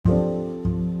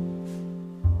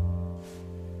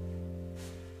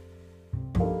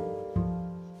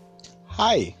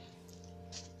Hi,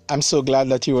 I'm so glad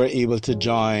that you were able to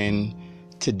join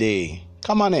today.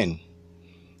 Come on in.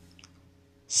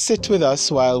 Sit with us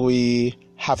while we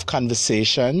have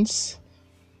conversations,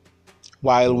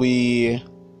 while we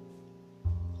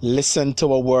listen to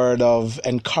a word of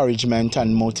encouragement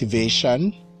and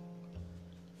motivation,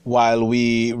 while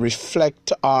we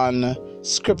reflect on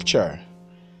scripture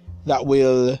that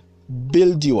will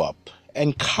build you up,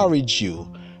 encourage you,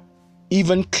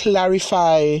 even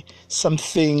clarify some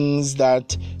things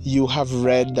that you have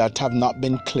read that have not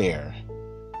been clear.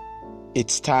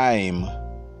 It's time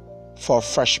for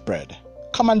fresh bread.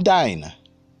 Come and dine.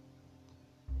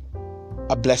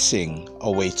 A blessing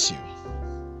awaits you.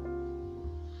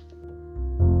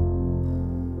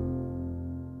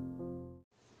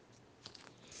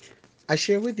 I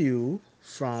share with you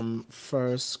from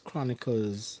 1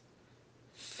 Chronicles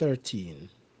 13,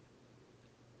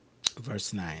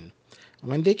 verse 9.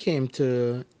 When they came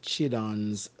to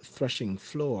Chidon's threshing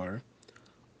floor,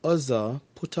 Uzzah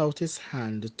put out his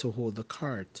hand to hold the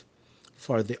cart,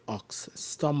 for the ox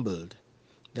stumbled.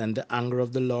 Then the anger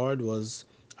of the Lord was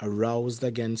aroused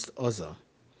against Uzzah,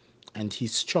 and he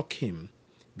struck him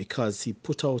because he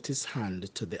put out his hand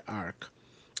to the ark,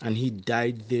 and he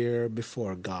died there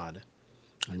before God.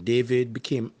 And David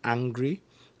became angry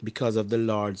because of the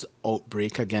Lord's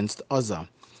outbreak against Uzzah.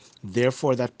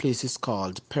 Therefore that place is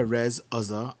called Perez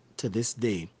Uzzah to this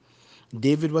day.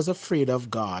 David was afraid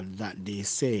of God that day,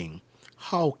 saying,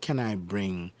 "How can I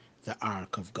bring the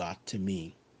ark of God to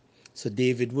me?" So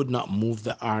David would not move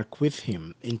the ark with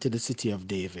him into the city of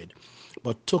David,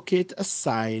 but took it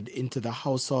aside into the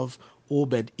house of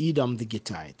Obed-Edom the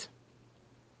Gittite.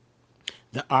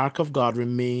 The ark of God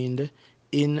remained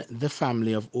in the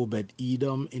family of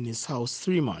Obed-Edom in his house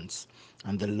 3 months,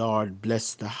 and the Lord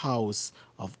blessed the house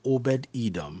of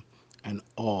Obed-Edom and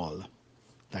all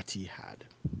that he had.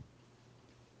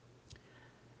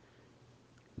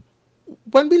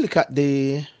 When we look at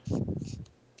the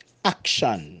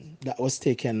action that was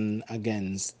taken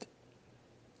against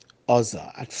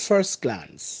Uzzah, at first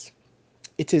glance,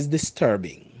 it is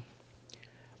disturbing.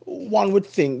 One would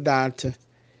think that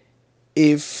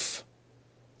if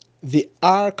the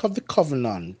Ark of the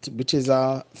Covenant, which is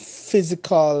a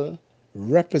physical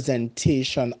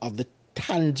representation of the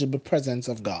tangible presence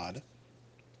of God,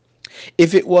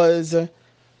 if it was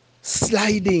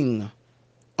sliding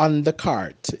on the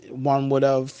cart, one would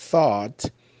have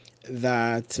thought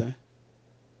that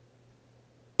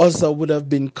Uzzah would have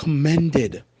been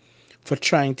commended for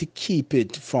trying to keep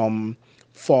it from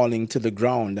falling to the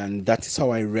ground. And that is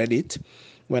how I read it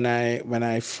when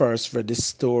I first read this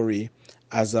story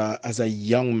as a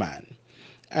young man.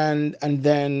 And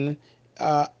then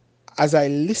as I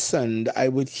listened, I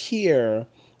would hear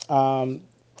some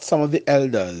of the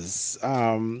elders,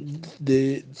 some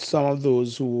of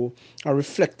those who are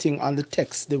reflecting on the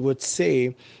text, they would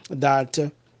say that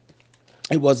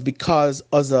it was because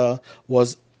Uzzah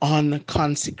was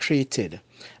unconsecrated.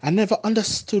 I never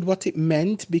understood what it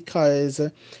meant because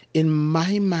in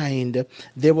my mind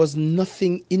there was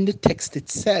nothing in the text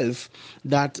itself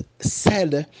that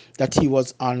said that he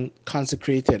was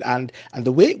unconsecrated, and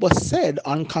the way it was said,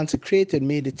 unconsecrated,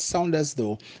 made it sound as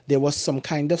though there was some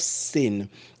kind of sin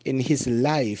in his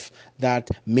life that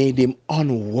made him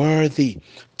unworthy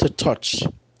to touch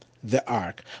the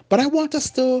ark. But I want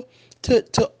us to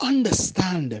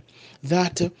understand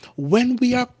that when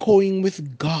we are going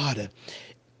with God,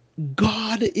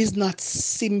 God is not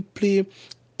simply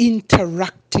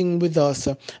interacting with us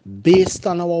based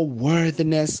on our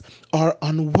worthiness or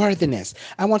unworthiness.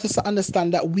 I want us to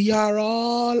understand that we are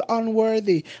all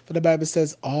unworthy. For the Bible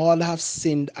says, all have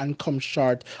sinned and come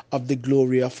short of the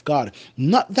glory of God.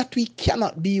 Not that we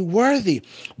cannot be worthy,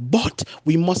 but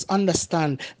we must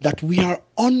understand that we are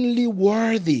only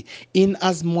worthy in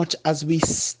as much as we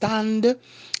stand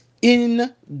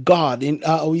in God,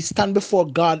 we stand before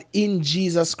God in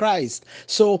Jesus Christ.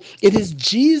 So it is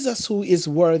Jesus who is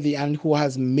worthy and who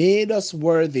has made us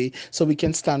worthy so we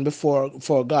can stand before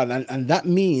God. And that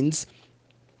means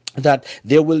that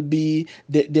there will be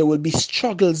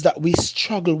struggles that we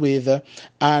struggle with,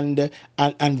 and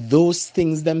those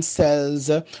things themselves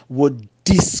would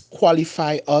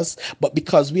disqualify us, but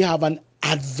because we have an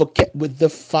advocate with the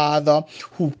Father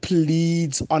who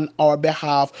pleads on our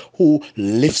behalf, who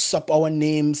lifts up our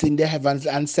names in the heavens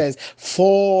and says,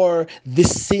 for the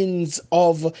sins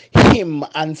of him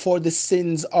and for the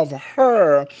sins of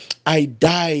her I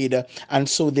died. And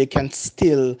so they can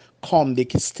still come, they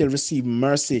could still receive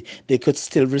mercy, they could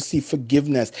still receive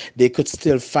forgiveness, they could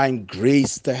still find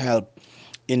grace to help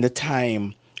in the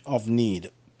time of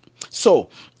need. So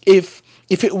if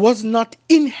it was not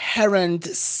inherent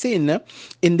sin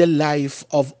in the life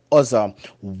of Uzzah,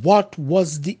 what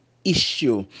was the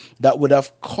issue that would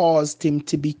have caused him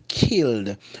to be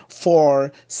killed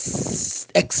for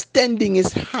extending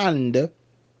his hand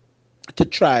to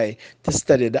try to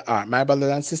study the art? My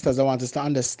brothers and sisters, I want us to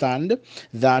understand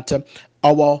that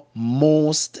our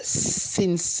most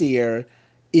sincere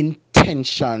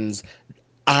intentions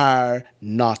are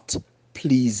not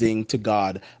pleasing to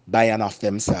God by and of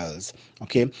themselves.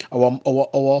 Okay,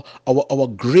 our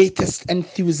greatest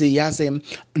enthusiasm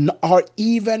or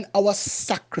even our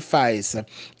sacrifice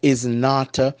is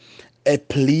not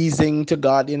pleasing to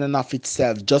God in and of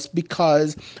itself. Just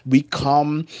because we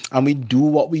come and we do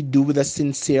what we do with a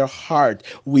sincere heart,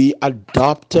 we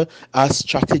adopt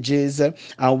strategies,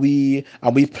 and we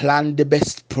plan the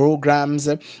best programs,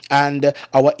 and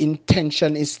our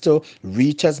intention is to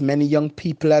reach as many young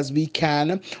people as we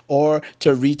can, or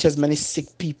to reach as many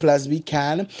sick people as we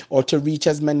can, or to reach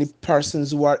as many persons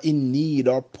who are in need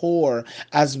or poor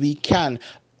as we can.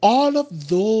 All of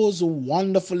those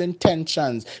wonderful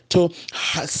intentions to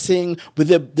sing with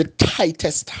the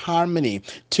tightest harmony,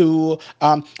 to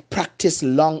practice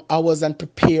long hours and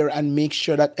prepare and make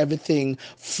sure that everything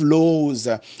flows,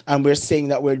 and we're saying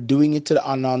that we're doing it to the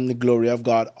honor and the glory of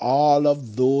God. All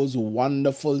of those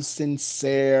wonderful,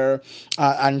 sincere,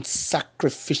 and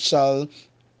sacrificial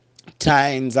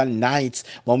times and nights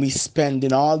when we spend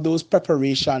in all those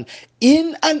preparation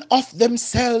in and of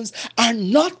themselves are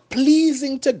not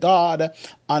pleasing to God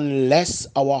unless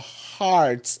our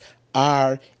hearts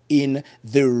are in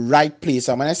the right place.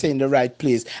 And when I say in the right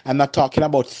place, I'm not talking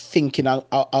about thinking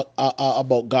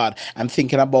about God. I'm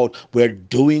thinking about we're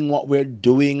doing what we're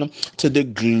doing to the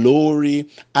glory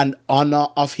and honor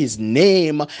of his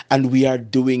name, and we are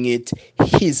doing it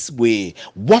his way.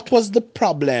 What was the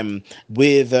problem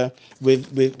with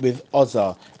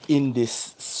Uzzah in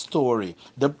this story?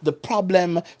 The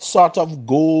problem sort of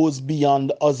goes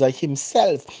beyond Uzzah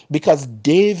himself, because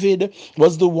David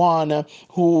was the one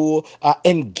who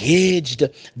engaged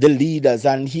the leaders,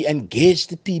 and he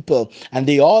engaged the people, and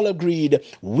they all agreed,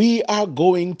 we are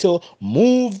going to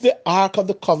move the Ark of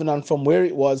the Covenant from where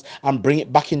it was and bring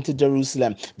it back into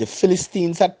Jerusalem. The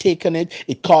Philistines had taken it.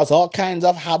 It caused all kinds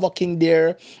of havoc in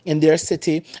their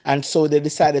city, and so they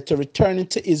decided to return it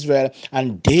to Israel.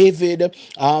 And David,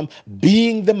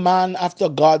 being the man after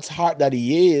God's heart that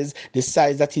he is,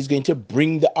 decides that he's going to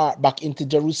bring the ark back into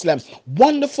Jerusalem.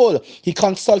 Wonderful. He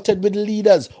consulted with the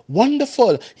leaders.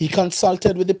 Wonderful. He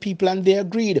consulted with the people and they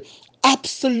agreed.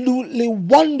 Absolutely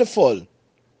wonderful.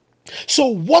 So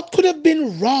what could have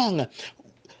been wrong?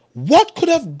 What could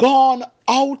have gone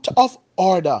out of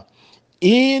order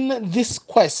in this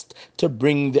quest to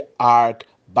bring the ark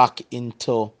back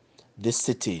into the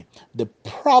city? The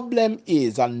problem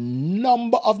is a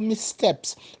number of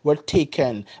missteps were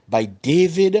taken by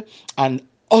David, and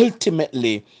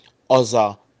ultimately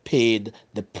Uzzah paid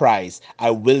the price.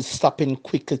 I will stop in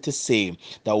quickly to say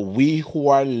that we who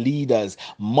are leaders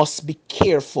must be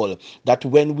careful that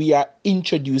when we are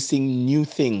introducing new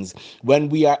things, when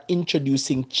we are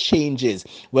introducing changes,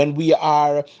 when we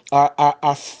are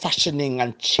fashioning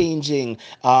and changing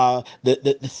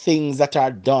the things that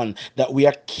are done, that we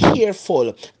are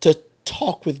careful to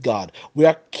talk with God. We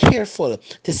are careful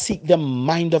to seek the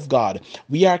mind of God.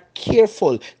 We are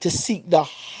careful to seek the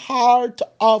heart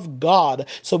of God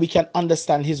so we can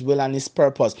understand his will and his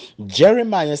purpose.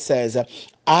 Jeremiah says,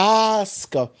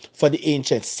 ask for the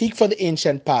ancient, seek for the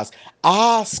ancient past,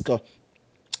 ask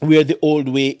where the old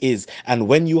way is, and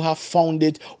when you have found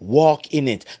it, walk in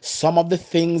it. Some of the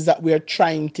things that we are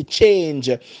trying to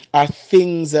change are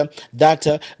things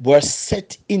that were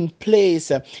set in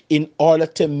place in order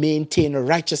to maintain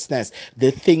righteousness. The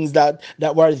things that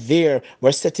were there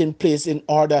were set in place in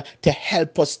order to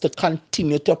help us to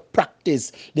continue to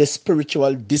practice the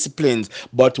spiritual disciplines.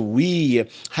 But we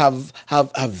have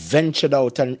ventured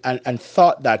out and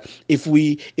thought that if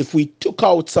we took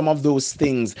out some of those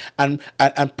things and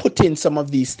put in some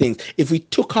of these things, if we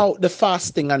took out the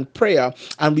fasting and prayer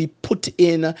and we put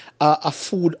in a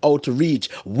food outreach,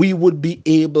 we would be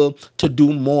able to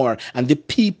do more. And the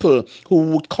people who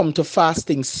would come to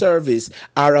fasting service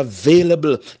are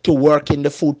available to work in the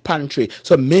food pantry.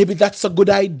 So maybe that's a good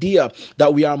idea,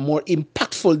 that we are more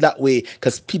impactful that way,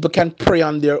 because people can pray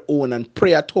on their own and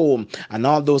pray at home and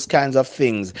all those kinds of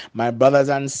things. My brothers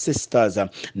and sisters,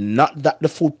 not that the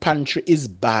food pantry is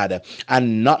bad,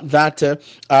 and not that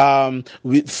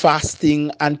with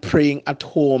fasting and praying at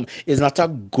home is not a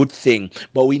good thing,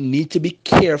 but we need to be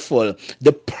careful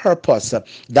the purpose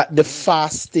that the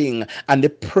fasting and the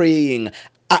praying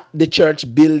at the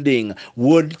church building,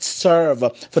 would serve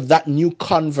for that new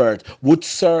convert, would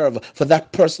serve for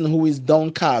that person who is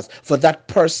downcast, for that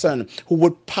person who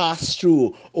would pass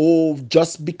through, oh,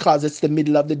 just because it's the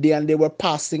middle of the day and they were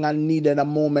passing and needed a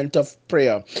moment of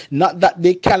prayer. Not that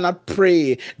they cannot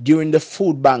pray during the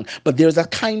food bank, but there's a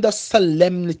kind of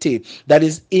solemnity that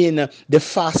is in the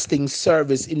fasting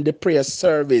service, in the prayer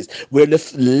service, where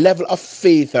the level of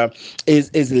faith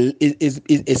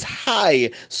is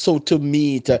high, so to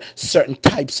meet certain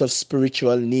types of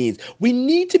spiritual needs. We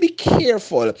need to be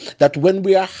careful that when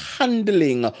we are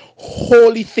handling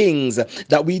holy things,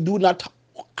 that we do not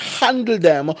handle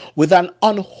them with an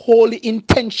unholy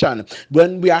intention.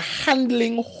 When we are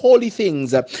handling holy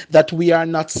things, that we are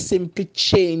not simply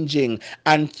changing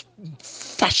and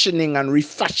fashioning and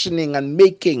refashioning and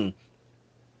making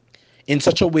in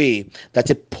such a way that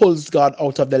it pulls God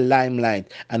out of the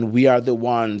limelight and we are the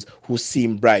ones who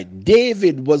seem bright.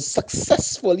 David was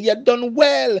successful. He had done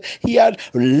well. He had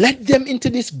led them into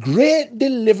this great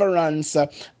deliverance,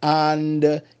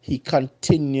 and he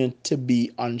continued to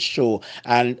be unsure.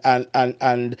 And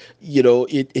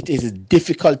it is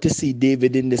difficult to see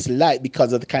David in this light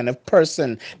because of the kind of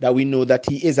person that we know that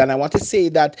he is. And I want to say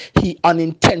that he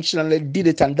unintentionally did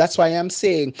it, and that's why I'm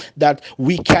saying that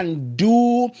we can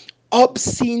do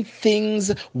obscene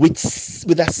things with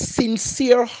a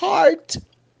sincere heart.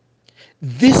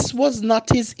 This was not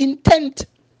his intent.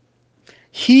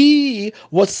 He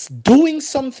was doing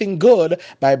something good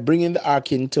by bringing the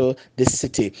ark into the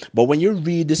city. But when you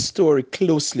read the story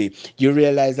closely, you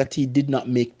realize that he did not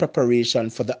make preparation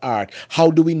for the ark. How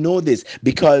do we know this?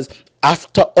 Because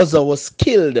after Uzzah was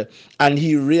killed and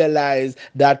he realized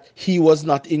that he was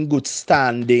not in good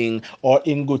standing or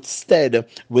in good stead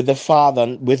with the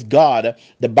Father, with God,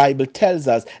 the Bible tells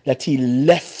us that he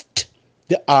left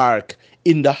the ark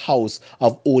in the house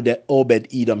of Obed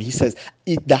Edom. He says,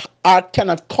 the ark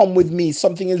cannot come with me.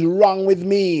 Something is wrong with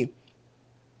me.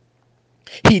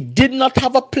 He did not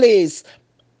have a place,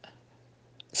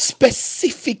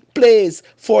 specific place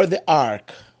for the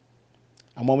ark.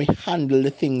 And when we handle the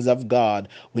things of God,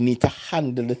 we need to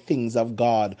handle the things of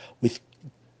God with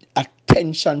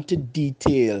attention to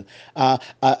detail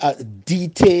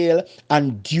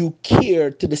and due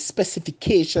care to the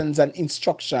specifications and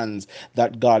instructions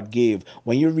that God gave.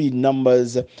 When you read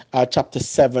Numbers chapter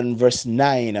 7 verse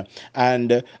 9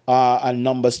 and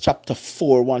Numbers chapter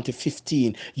 4 1 to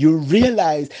 15, you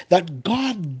realize that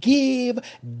God gave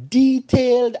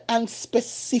detailed and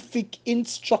specific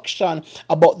instruction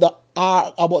about the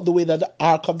way that the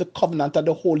Ark of the Covenant and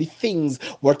the holy things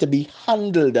were to be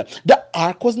handled. The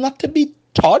Ark was not to be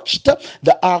touched.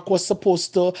 The Ark was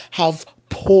supposed to have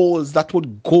poles that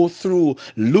would go through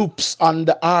loops on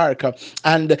the ark,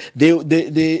 and the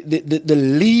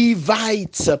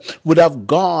Levites would have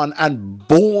gone and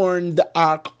borne the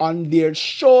ark on their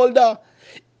shoulder.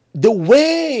 The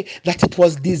way that it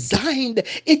was designed,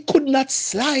 it could not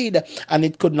slide and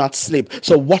it could not slip.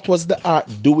 So what was the ark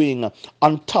doing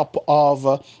on top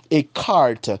of a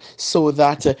cart so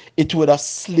that it would have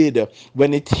slid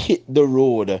when it hit the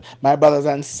road? My brothers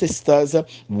and sisters,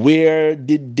 where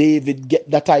did David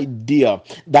get that idea,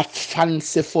 that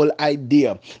fanciful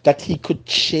idea that he could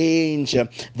change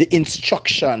the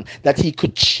instruction, that he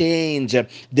could change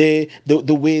the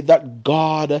way that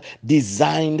God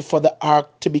designed for the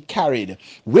ark to be carried?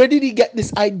 Where did he get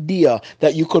this idea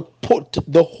that you could put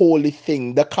the holy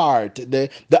thing, the cart, the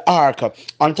ark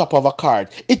on top of a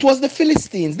cart? It was the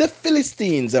Philistines. The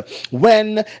Philistines,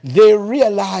 when they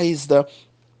realized that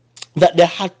they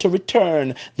had to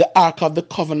return the Ark of the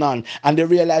Covenant, and they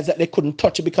realized that they couldn't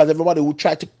touch it because everybody who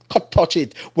tried to touch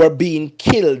it were being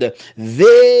killed.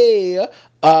 They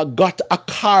got a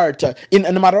cart. In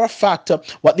a matter of fact,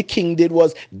 what the king did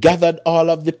was gathered all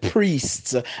of the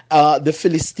priests, the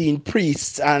Philistine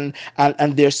priests, and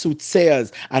their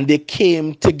soothsayers, and they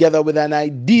came together with an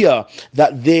idea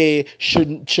that they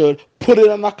should put it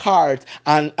on a cart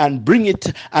and bring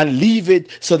it and leave it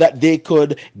so that they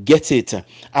could get it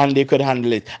and they could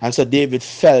handle it. And so David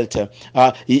felt,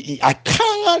 I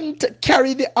can't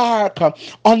carry the ark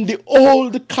on the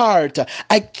old cart.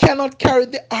 I cannot carry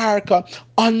the ark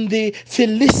on the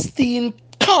Philistine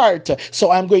cart, so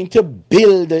I'm going to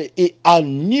build a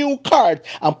new cart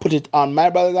and put it on. My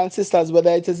brothers and sisters,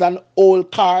 whether it is an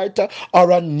old cart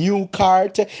or a new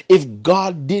cart, if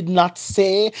God did not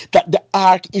say that the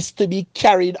ark is to be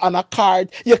carried on a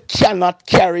cart, you cannot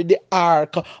carry the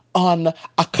ark on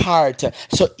a cart.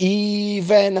 So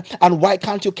and why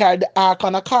can't you carry the ark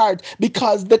on a cart?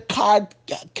 Because the cart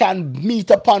can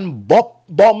meet upon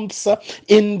bumps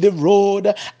in the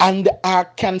road and the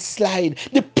ark can slide.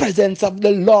 The presence of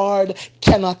the Lord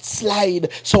cannot slide.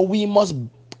 So we must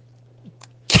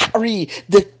carry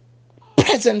the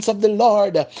presence of the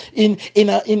Lord in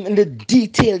the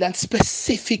detailed and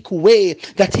specific way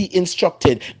that he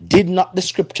instructed. Did not the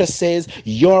scripture says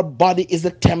your body is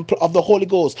the temple of the Holy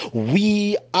Ghost?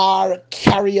 We are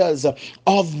carriers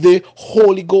of the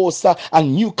Holy Ghost, a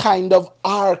new kind of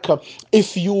ark,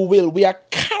 if you will. We are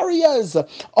carriers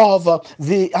of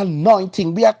the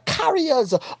anointing. We are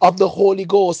carriers of the Holy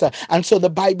Ghost. And so the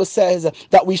Bible says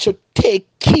that we should take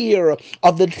care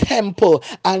of the temple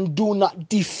and do not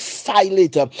defile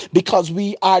it, because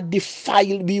we are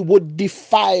defiled. We would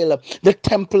defile the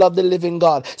temple of the living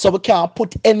God. So we can't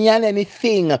put any and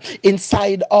anything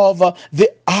inside of the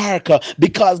ark,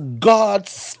 because God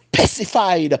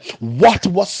specified what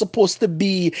was supposed to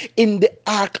be in the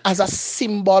ark as a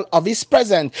symbol of his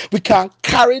presence. We can't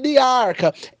carry the ark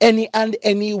any and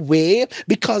any way,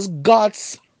 because God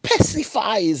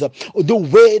specifies the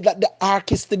way that the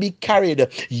ark is to be carried.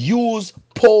 Use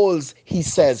poles, he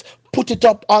says. Put it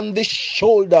up on the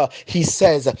shoulder, he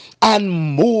says, and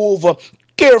move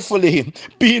carefully,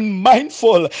 being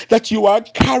mindful that you are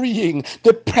carrying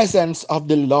the presence of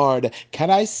the Lord.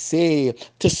 Can I say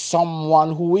to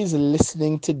someone who is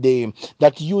listening today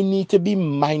that you need to be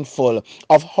mindful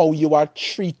of how you are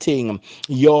treating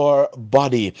your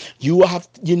body? You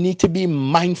need to be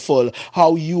mindful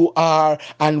how you are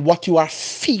and what you are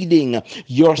feeding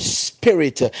your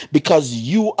spirit, because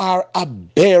you are a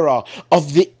bearer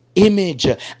of the image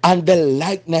and the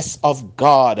likeness of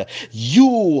God.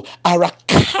 You are a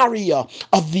carrier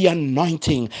of the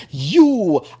anointing.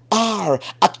 You are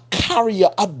a carrier,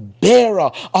 a bearer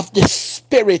of the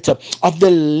Spirit of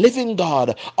the living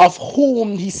God, of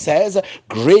whom he says,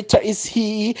 greater is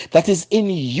he that is in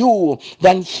you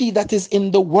than he that is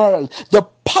in the world. The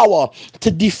power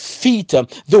to defeat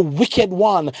the wicked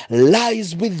one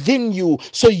lies within you.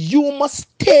 So you must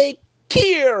take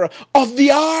care of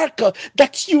the ark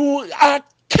that you are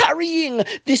carrying,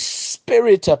 the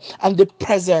Spirit and the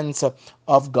presence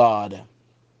of God.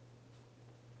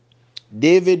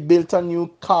 David built a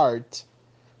new cart,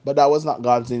 but that was not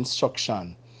God's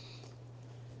instruction.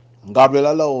 God will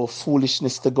allow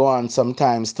foolishness to go on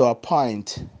sometimes to a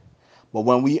point, but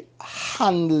when we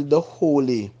handle the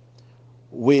holy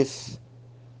with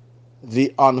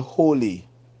the unholy,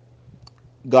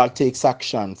 God takes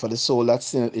action. For the soul that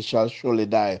sinneth, it shall surely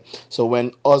die. So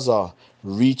when Uzzah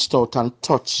reached out and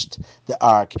touched the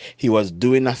ark, he was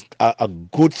doing a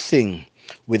good thing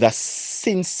with a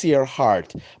sincere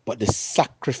heart, but the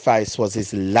sacrifice was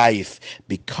his life,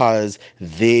 because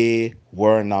they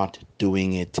were not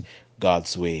doing it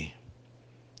God's way.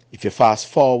 If you fast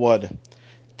forward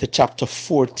to chapter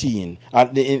 14,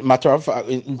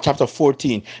 in chapter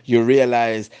 14, you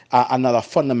realize another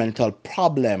fundamental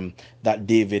problem that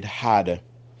David had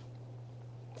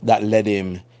that led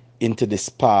him into this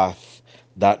path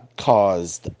that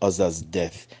caused Uzzah's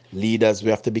death. Leaders, we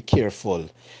have to be careful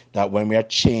that when we are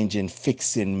changing,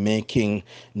 fixing, making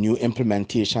new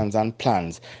implementations and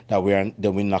plans, that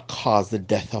we not cause the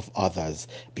death of others,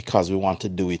 because we want to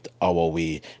do it our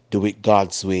way. Do it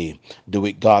God's way. Do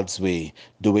it God's way.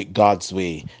 Do it God's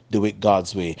way. Do it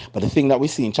God's way. But the thing that we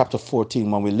see in chapter 14,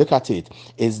 when we look at it,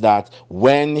 is that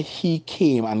when he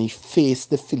came and he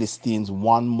faced the Philistines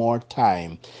one more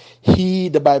time, the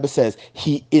Bible says,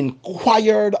 he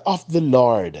inquired of the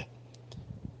Lord.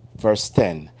 Verse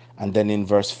 10. And then in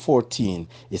verse 14,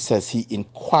 it says he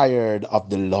inquired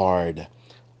of the Lord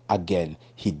again.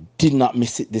 He did not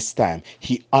miss it this time.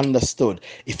 He understood.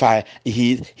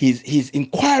 He's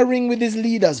inquiring with his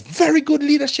leaders. Very good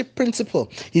leadership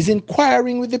principle. He's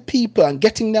inquiring with the people and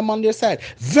getting them on their side.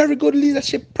 Very good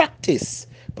leadership practice.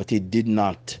 But he did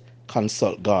not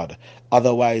consult God.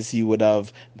 Otherwise, he would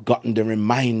have gotten the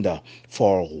reminder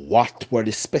for what were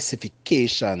the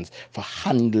specifications for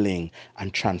handling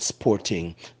and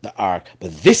transporting the ark.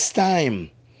 But this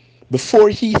time, before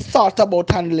he thought about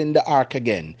handling the ark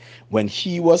again, when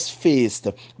he was faced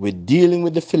with dealing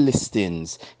with the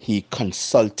Philistines, he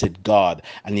consulted God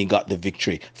and he got the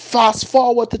victory. Fast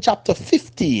forward to chapter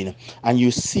 15 and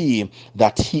you see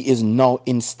that he is now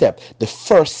in step. The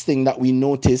first thing that we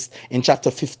noticed in chapter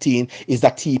 15 is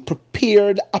that he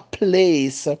prepared a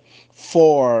place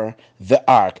for the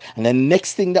ark. And the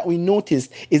next thing that we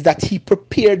noticed is that he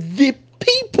prepared the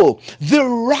people, the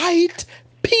right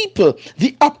people,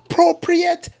 the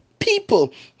appropriate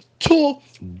people to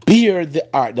bear the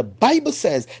ark. The Bible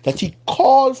says that he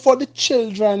called for the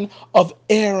children of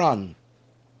Aaron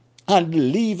and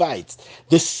the Levites,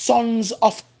 the sons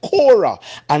of Korah,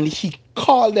 and he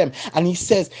called them and he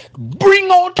says, bring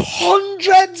out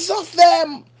hundreds of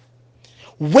them.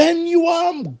 when you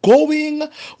are going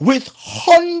with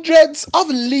hundreds of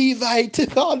Levites,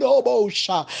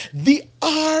 the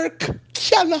ark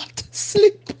cannot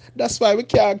slip. That's why we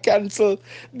can't cancel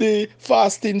the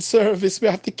fasting service. We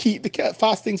have to keep the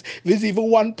fastings. There's even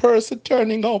one person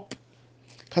turning up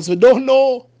because we don't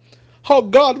know how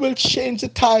God will change the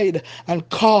tide and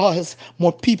cause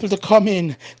more people to come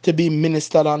in to be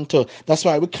ministered unto. That's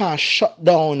why we can't shut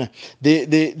down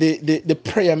the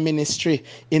prayer ministry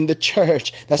in the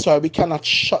church. That's why we cannot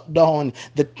shut down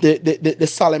the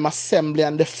solemn assembly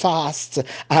and the fast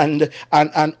and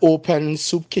open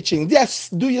soup kitchen. Yes,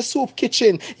 do your soup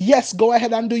kitchen. Yes, go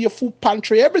ahead and do your food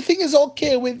pantry. Everything is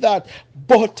okay with that.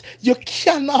 But you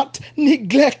cannot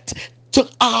neglect to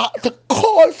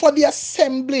call for the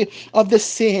assembly of the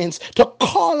saints, to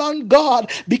call on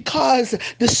God, because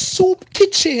the soup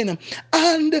kitchen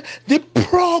and the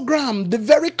program, the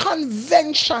very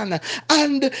convention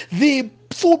and the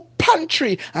food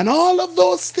pantry and all of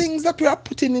those things that we are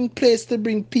putting in place to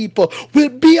bring people will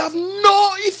be of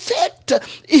no effect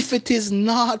if it is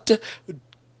not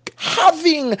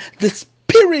having the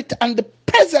spirit and the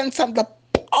presence and the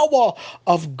power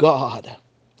of God.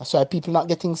 That's why people not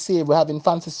getting saved. We're having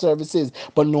fancy services,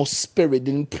 but no spirit.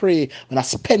 Didn't pray. We're not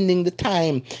spending the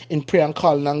time in prayer and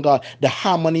calling on God. The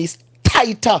harmony is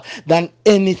tighter than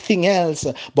anything else,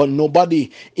 but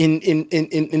nobody in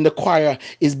the choir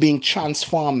is being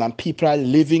transformed, and people are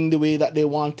living the way that they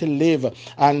want to live,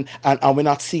 and we're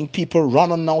not seeing people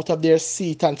running out of their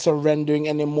seat and surrendering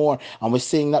anymore. And we're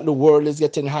saying that the world is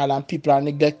getting hard and people are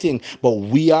neglecting, but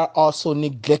we are also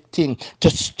neglecting to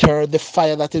stir the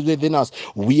fire that is within us.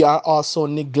 We are also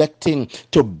neglecting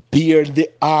to bear the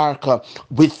ark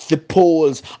with the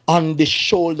poles on the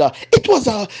shoulder. It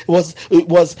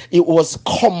was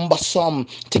cumbersome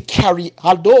to carry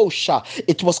Adosha.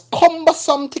 It was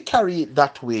cumbersome to carry it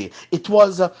that way. It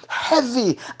was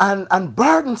heavy and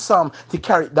burdensome to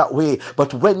carry it that way.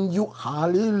 But when you,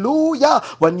 hallelujah,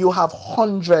 when you have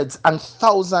hundreds and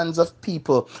thousands of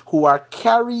people who are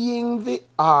carrying the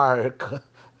ark,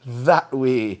 that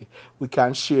way we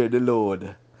can share the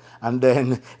load. And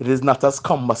then it is not as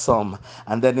cumbersome,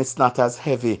 and then it's not as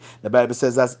heavy. The Bible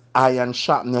says, as iron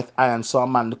sharpeneth iron, so a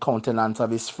man the countenance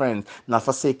of his friends, not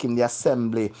forsaking the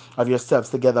assembly of yourselves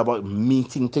together, but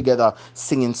meeting together,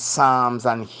 singing psalms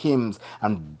and hymns,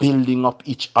 and building up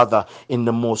each other in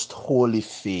the most holy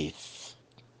faith.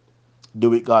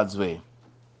 Do it God's way.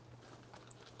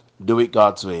 Do it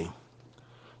God's way.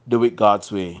 Do it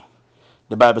God's way.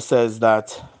 The Bible says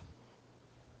that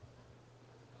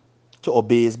to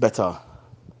obey is better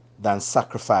than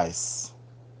sacrifice.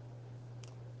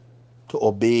 To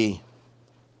obey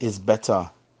is better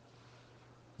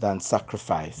than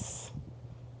sacrifice.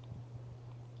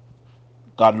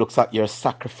 God looks at your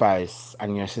sacrifice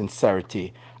and your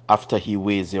sincerity after he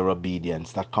weighs your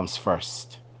obedience. That comes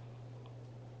first.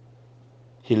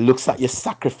 He looks at your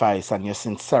sacrifice and your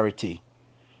sincerity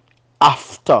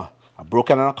after. A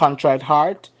broken and a contrite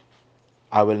heart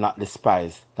I will not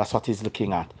despise. That's what he's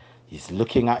looking at. He's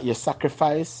looking at your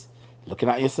sacrifice, looking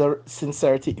at your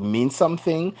sincerity. It means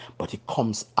something, but it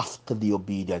comes after the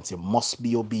obedience. You must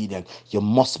be obedient. You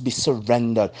must be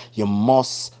surrendered. You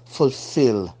must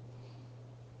fulfill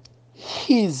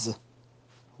his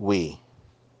way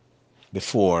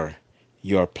before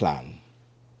your plan.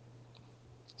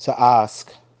 So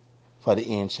ask for the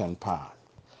ancient path.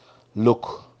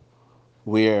 Look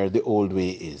where the old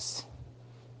way is.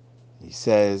 He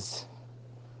says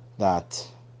that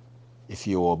if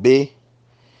you obey,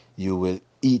 you will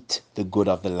eat the good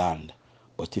of the land.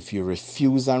 But if you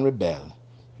refuse and rebel,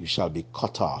 you shall be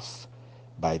cut off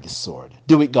by the sword.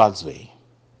 Do it God's way.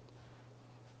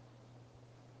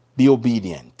 Be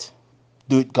obedient.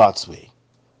 Do it God's way.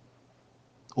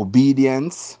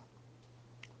 Obedience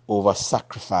over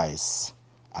sacrifice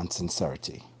and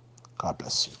sincerity. God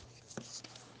bless you.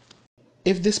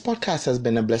 If this podcast has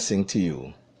been a blessing to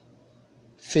you,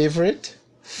 favorite,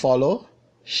 follow,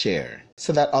 share,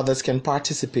 so that others can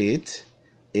participate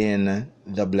in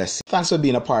the blessing. Thanks for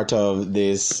being a part of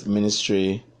this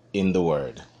ministry in the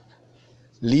Word.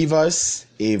 Leave us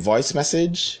a voice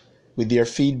message with your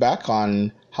feedback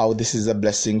on how this is a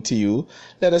blessing to you.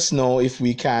 Let us know if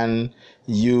we can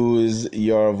use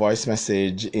your voice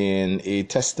message in a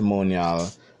testimonial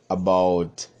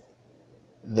about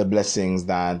the blessings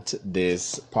that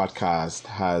this podcast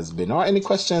has been, or any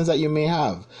questions that you may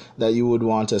have that you would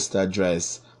want us to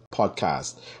address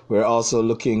podcast. We're also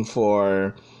looking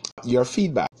for your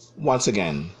feedback. Once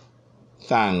again,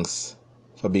 thanks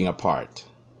for being a part.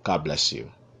 God bless you.